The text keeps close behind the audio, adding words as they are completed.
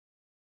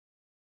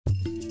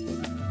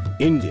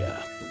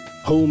India,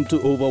 home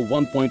to over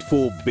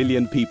 1.4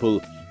 billion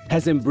people,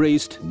 has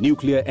embraced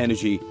nuclear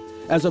energy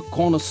as a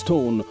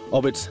cornerstone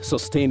of its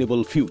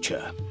sustainable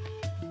future.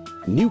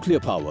 Nuclear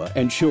power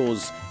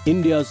ensures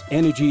India's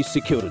energy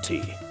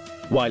security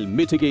while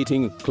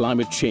mitigating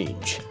climate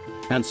change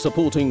and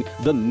supporting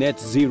the net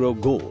zero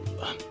goal.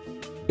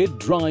 It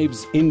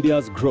drives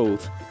India's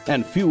growth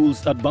and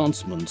fuels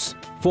advancements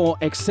for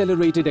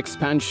accelerated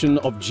expansion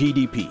of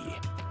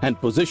GDP and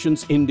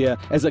positions India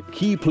as a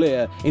key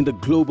player in the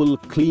global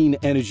clean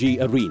energy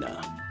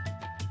arena.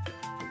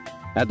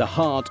 At the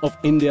heart of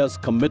India's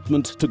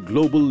commitment to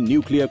global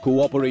nuclear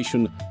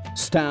cooperation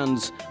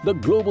stands the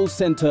Global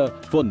Centre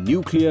for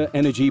Nuclear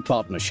Energy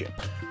Partnership,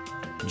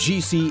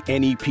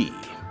 GCNEP.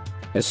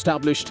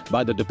 Established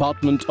by the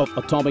Department of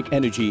Atomic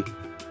Energy,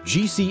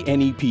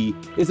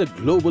 GCNEP is a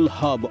global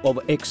hub of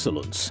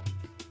excellence,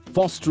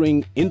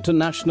 fostering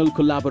international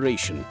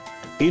collaboration,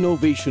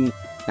 innovation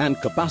and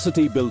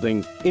capacity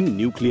building in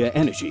nuclear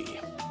energy.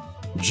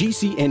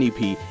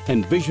 GCNEP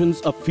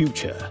envisions a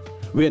future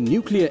where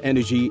nuclear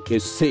energy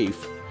is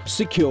safe,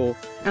 secure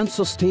and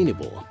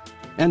sustainable,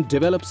 and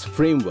develops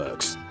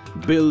frameworks,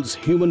 builds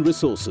human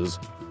resources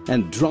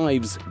and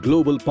drives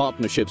global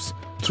partnerships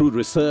through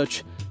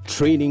research,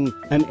 training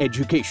and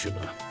education.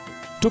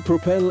 To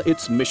propel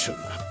its mission,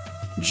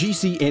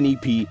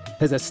 GCNEP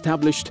has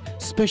established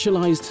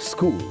specialized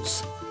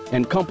schools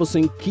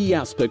encompassing key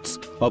aspects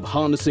of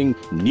harnessing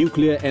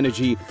nuclear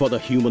energy for the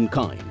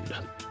humankind.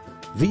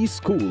 These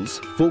schools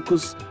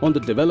focus on the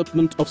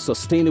development of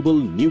sustainable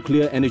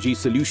nuclear energy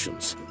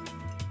solutions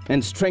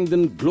and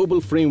strengthen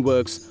global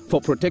frameworks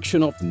for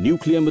protection of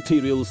nuclear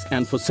materials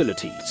and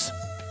facilities.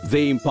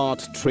 They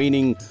impart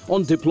training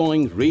on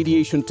deploying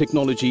radiation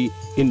technology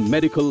in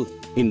medical,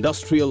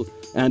 industrial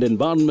and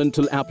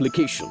environmental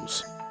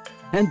applications,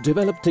 and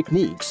develop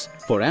techniques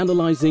for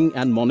analyzing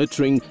and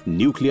monitoring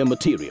nuclear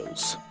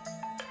materials.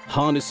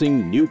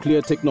 Harnessing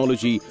nuclear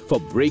technology for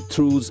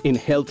breakthroughs in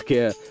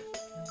healthcare,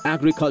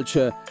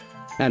 agriculture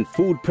and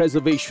food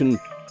preservation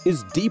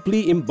is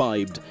deeply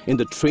imbibed in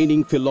the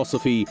training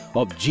philosophy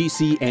of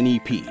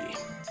GCNEP.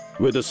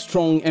 With a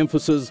strong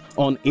emphasis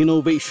on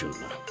innovation,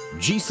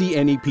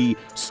 GCNEP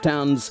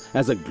stands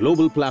as a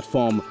global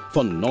platform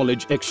for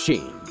knowledge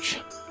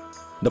exchange.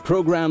 The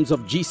programs of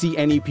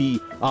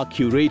GCNEP are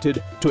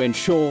curated to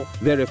ensure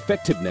their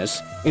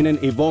effectiveness in an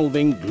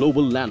evolving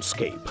global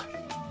landscape.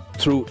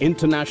 Through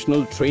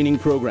international training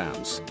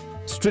programs,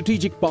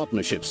 strategic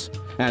partnerships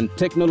and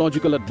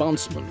technological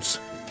advancements,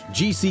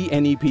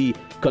 GCNEP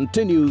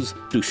continues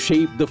to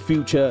shape the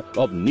future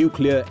of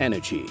nuclear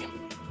energy.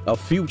 A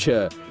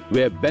future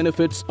where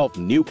benefits of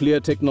nuclear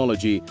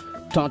technology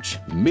touch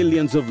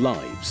millions of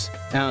lives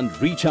and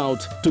reach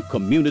out to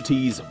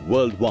communities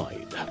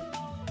worldwide.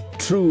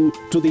 True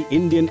to the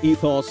Indian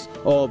ethos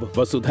of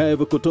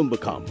Vasudhaiva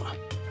Kutumbakam,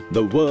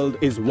 the world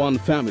is one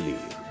family,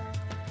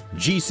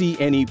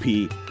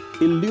 GCNEP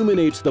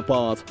illuminates the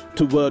path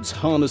towards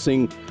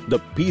harnessing the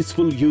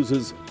peaceful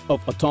uses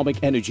of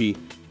atomic energy.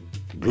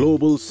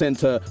 Global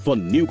Centre for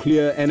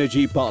Nuclear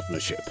Energy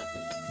Partnership,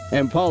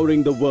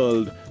 empowering the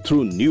world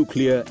through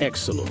nuclear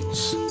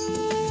excellence.